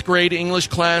a 5th grade English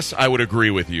class, I would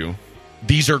agree with you.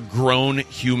 These are grown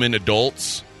human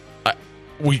adults.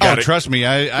 Trust me,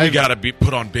 we got to be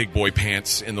put on big boy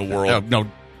pants in the world. No,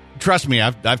 trust me,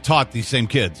 I've taught these same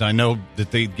kids. I know that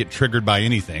they get triggered by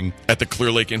anything. At the Clear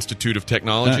Lake Institute of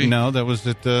Technology? No, that was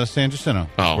at San Jacinto,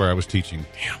 where I was teaching.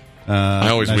 Damn. I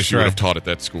always wish you would have taught at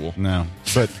that school. No,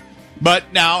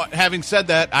 but now, having said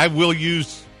that, I will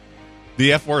use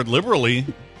the F word liberally.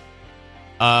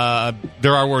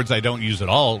 There are words I don't use at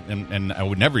all, and I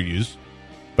would never use,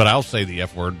 but I'll say the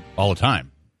F word all the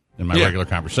time in my regular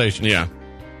conversations. Yeah.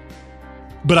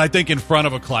 But I think in front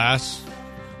of a class,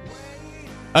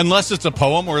 unless it's a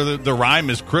poem or the rhyme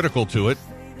is critical to it,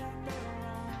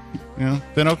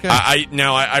 then okay.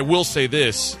 I will say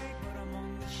this,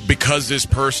 because this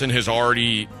person has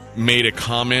already made a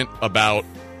comment about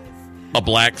a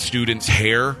black student's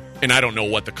hair, and I don't know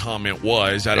what the comment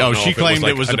was. I don't know. She claimed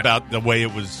it was about the way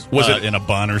it was it in a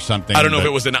bun or something. I don't know if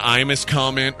it was an Imus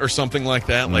comment or something like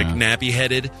that, like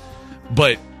nappy-headed.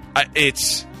 But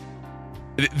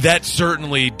that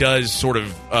certainly does sort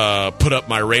of put up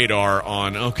my radar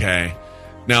on, okay,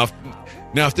 now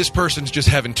if this person's just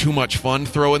having too much fun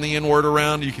throwing the N-word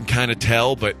around, you can kind of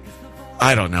tell, but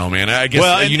I don't know, man. I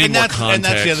guess you need more context. And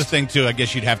that's the other thing, too. I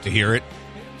guess you'd have to hear it,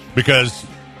 because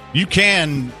you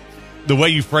can, the way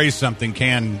you phrase something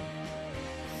can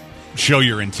show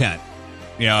your intent.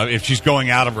 If she's going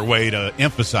out of her way to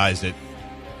emphasize it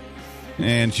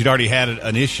and she'd already had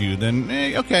an issue, then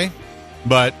okay.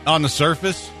 But on the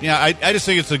surface, I just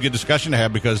think it's a good discussion to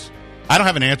have, because I don't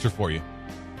have an answer for you.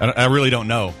 I really don't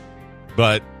know.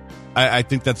 But I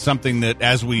think that's something that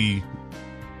as we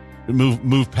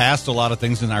move past a lot of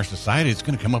things in our society, it's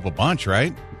going to come up a bunch,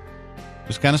 right?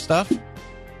 This kind of stuff.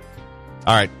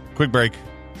 All right, quick break.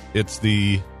 It's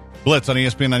the Blitz on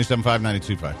ESPN 97.5,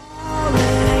 92.5.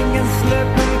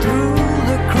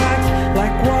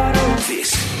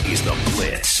 This is the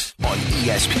Blitz on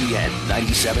ESPN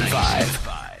 97.5.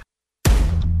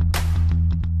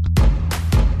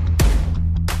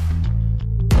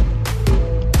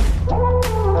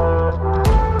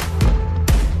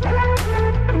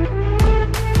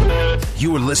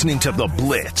 You are listening to The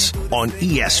Blitz on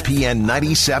ESPN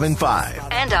 97.5.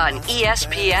 And on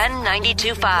ESPN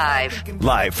 92.5.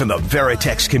 Live from the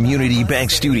Veritex Community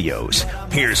Bank Studios,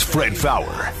 here's Fred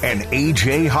Faour and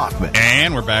A.J. Hoffman.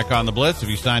 And we're back on The Blitz. Have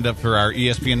you signed up for our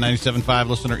ESPN 97.5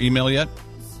 listener email yet?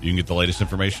 You can get the latest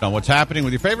information on what's happening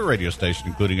with your favorite radio station,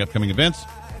 including upcoming events,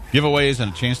 giveaways,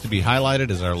 and a chance to be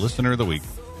highlighted as our listener of the week.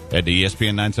 Head to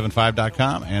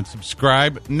ESPN975.com and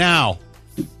subscribe now.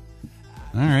 All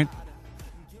right.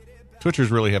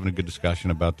 Twitter's really having a good discussion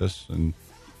about this and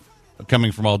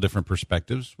coming from all different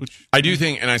perspectives. Which I do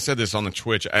think, and I said this on the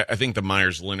Twitch, I think the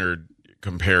Myers-Leonard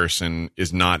comparison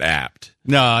is not apt.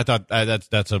 No, I thought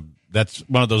that's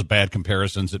one of those bad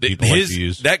comparisons that people like to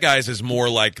use. That guy's is more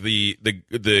like the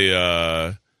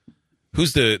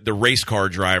who's the race car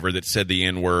driver that said the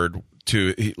N-word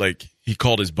to he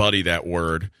called his buddy that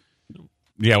word.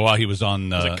 Yeah, while he was on...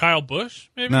 was it Kyle Busch,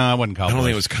 maybe? No, it wasn't Kyle Busch. I don't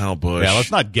think it was Kyle Busch. Yeah,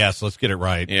 let's not guess. Let's get it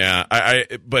right. Yeah,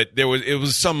 but it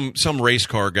was some race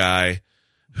car guy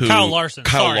who... Kyle Larson.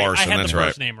 Kyle Sorry, Larson, I had that's the right.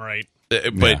 first name right.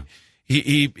 But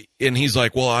he's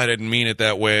like, well, I didn't mean it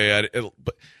that way.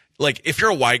 But like, if you're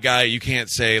a white guy, you can't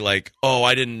say like, oh,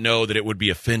 I didn't know that it would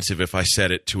be offensive if I said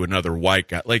it to another white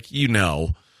guy. Like,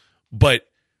 but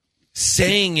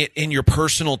saying it in your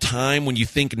personal time when you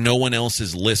think no one else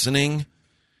is listening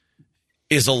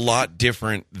is a lot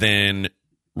different than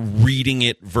reading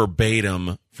it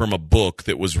verbatim from a book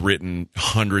that was written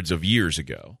hundreds of years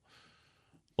ago.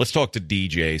 Let's talk to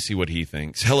DJ, see what he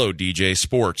thinks. Hello, DJ.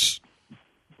 Sports.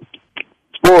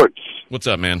 What's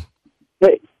up, man?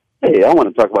 Hey, I want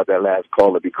to talk about that last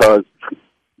caller because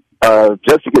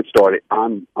just to get started,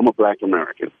 I'm a Black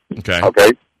American. Okay.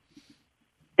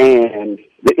 And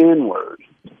the N-word,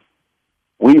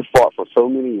 we've fought for so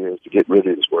many years to get rid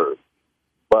of this word,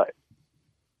 but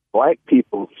Black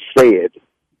people say it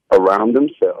around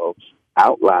themselves,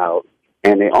 out loud,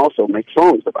 and they also make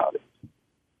songs about it.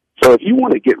 So if you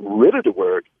want to get rid of the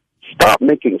word, stop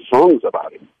making songs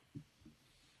about it.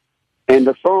 And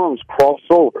the songs cross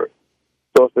over.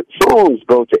 So if the songs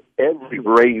go to every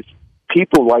race,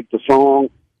 people like the song,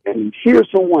 and you hear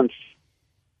someone,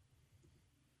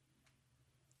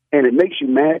 and it makes you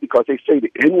mad because they say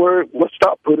the N-word, well,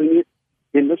 stop putting it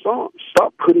in the song.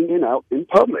 Stop putting it out in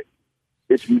public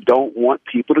if you don't want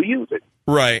people to use it.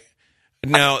 Right.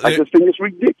 Now, I just think it's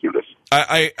ridiculous.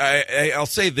 I'll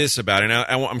say this about it, and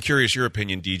I'm curious your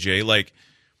opinion, DJ. Like,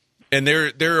 and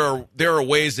there are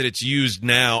ways that it's used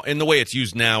now, and the way it's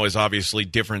used now is obviously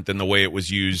different than the way it was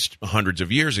used hundreds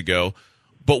of years ago.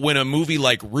 But when a movie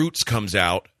like Roots comes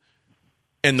out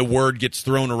and the word gets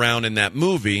thrown around in that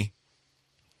movie,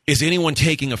 is anyone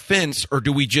taking offense, or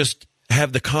do we just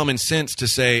have the common sense to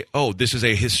say, oh, this is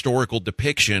a historical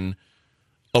depiction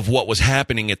of what was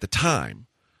happening at the time?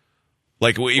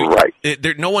 Like,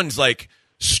 no one's like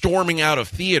storming out of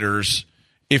theaters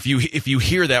if you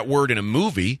hear that word in a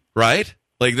movie, right?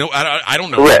 Like, no, I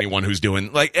don't know anyone who's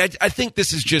doing like. I think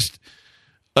this is just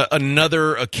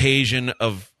another occasion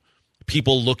of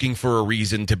people looking for a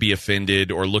reason to be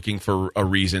offended or looking for a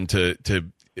reason to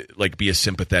like be a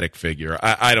sympathetic figure.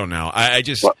 I don't know. I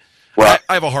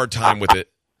have a hard time with it.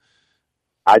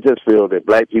 I just feel that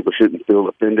Black people shouldn't feel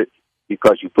offended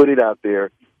because you put it out there.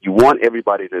 You want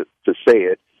everybody to say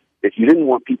it. If you didn't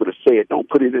want people to say it, don't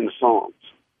put it in the songs.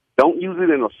 Don't use it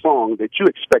in a song that you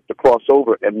expect to cross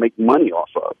over and make money off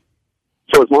of.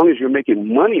 So as long as you're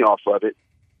making money off of it,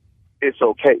 it's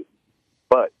okay.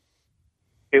 But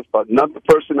if another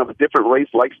person of a different race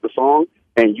likes the song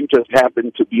and you just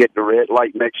happen to be at the red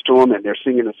light next to them and they're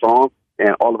singing a song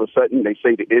and all of a sudden they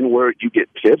say the N-word, you get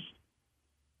pissed,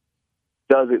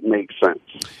 doesn't make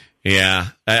sense. Yeah.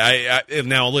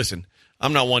 Now, listen,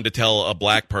 I'm not one to tell a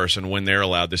Black person when they're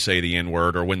allowed to say the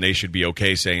N-word or when they should be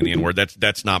okay saying the N-word.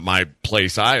 That's not my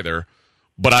place either.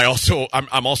 But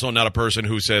I'm also not a person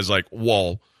who says like,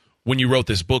 well, when you wrote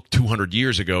this book 200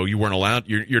 years ago, you weren't allowed.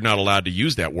 You're not allowed to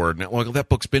use that word. Now, well, that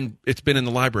book's been in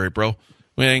the library, bro.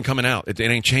 It ain't coming out. It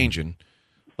ain't changing.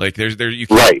 Like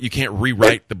you can't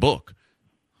rewrite the book.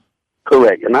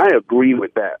 Correct, and I agree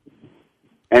with that.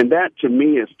 And that to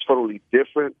me is totally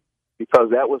different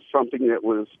because that was something that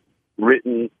was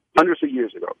written hundreds of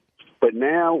years ago. But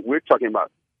now we're talking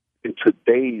about in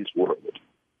today's world.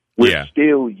 We're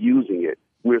still using it.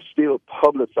 We're still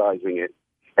publicizing it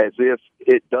as if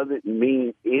it doesn't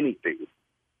mean anything.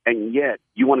 And yet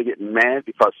you want to get mad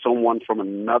because someone from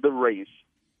another race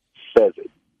says it.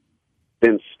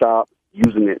 Then stop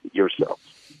using it yourself.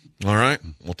 All right.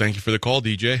 Well, thank you for the call,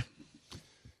 DJ.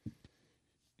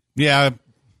 Yeah.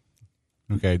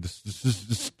 Okay. This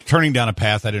is turning down a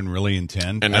path I didn't really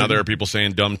intend. And now there are people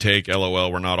saying, dumb take,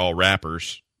 LOL, we're not all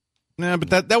rappers. Nah,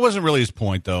 but that wasn't really his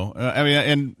point, though. I mean,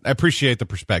 and I appreciate the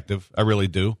perspective. I really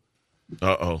do.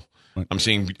 Uh-oh. I'm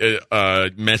seeing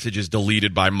messages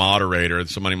deleted by moderator.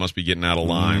 Somebody must be getting out of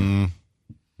line.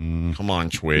 Come on,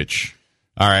 Twitch.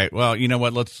 All right. Well, you know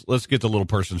what? Let's get the little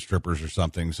person strippers or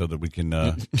something so that we can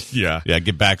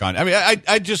get back on. I mean, I'm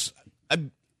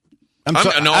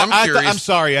curious. I'm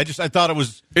sorry. I thought it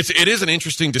was. It is an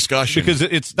interesting discussion because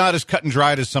it's not as cut and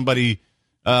dried as somebody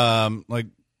like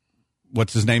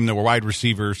what's his name, the wide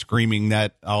receiver screaming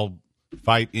that I'll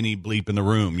fight any bleep in the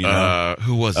room. You know,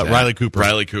 who was that? Riley Cooper.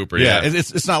 Riley Cooper. Yeah.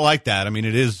 It's not like that. I mean,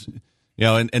 it is. You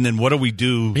know, and then what do we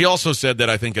do? He also said that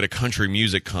I think at a country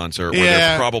music concert where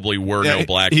there probably were no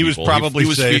black people. He was probably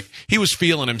safe. He was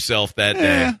feeling himself that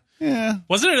day. Yeah.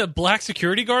 Wasn't it a black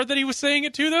security guard that he was saying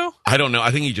it to, though? I don't know. I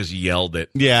think he just yelled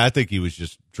it. Yeah, I think he was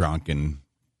just drunk and,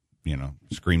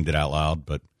 screamed it out loud.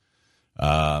 But,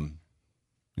 I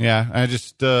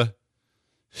just, while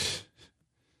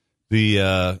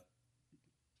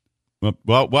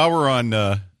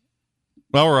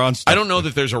we're on stuff, I don't know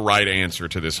that there's a right answer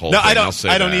to this whole thing. I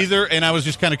don't either, and I was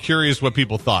just kind of curious what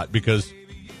people thought because...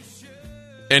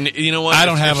 And you know what? I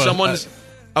don't have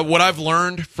what I've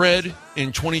learned, Fred,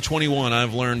 in 2021,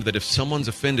 I've learned that if someone's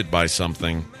offended by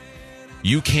something,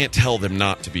 you can't tell them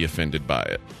not to be offended by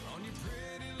it.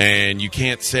 And you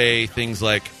can't say things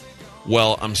like,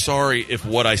 well, I'm sorry if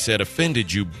what I said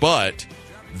offended you, but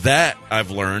that,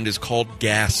 I've learned, is called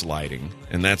gaslighting.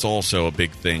 And that's also a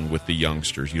big thing with the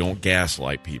youngsters. You don't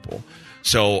gaslight people.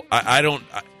 So I'm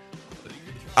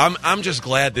just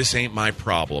glad this ain't my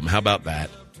problem. How about that?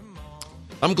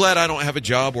 I'm glad I don't have a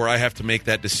job where I have to make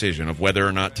that decision of whether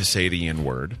or not to say the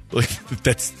N-word. Like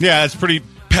it's pretty.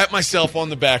 Pat myself on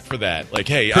the back for that. Like,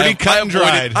 hey,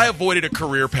 I avoided a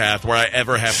career path where I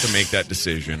ever have to make that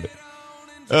decision.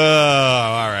 All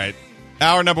right.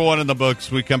 Hour number 1 in the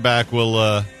books. We come back.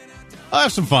 I'll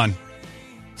have some fun.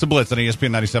 It's a Blitz on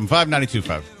ESPN 97.5, 92.5.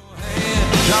 Got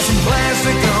some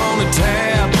plastic on the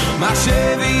tab. My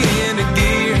Chevy in the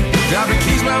gear. Drop the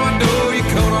keys by my door. You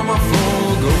coat on my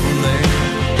floor. Go from there.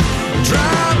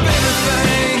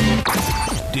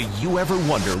 Do you ever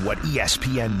wonder what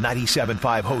ESPN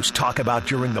 97.5 hosts talk about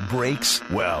during the breaks?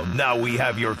 Well, now we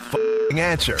have your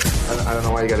answer. I don't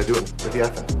know why you got to do it with the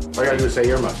effing. All you got to do is say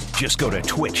earmuffs. Just go to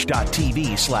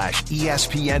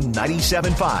twitch.tv/ESPN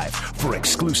 97.5 for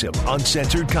exclusive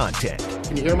uncensored content.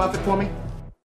 Can you earmuff it for me?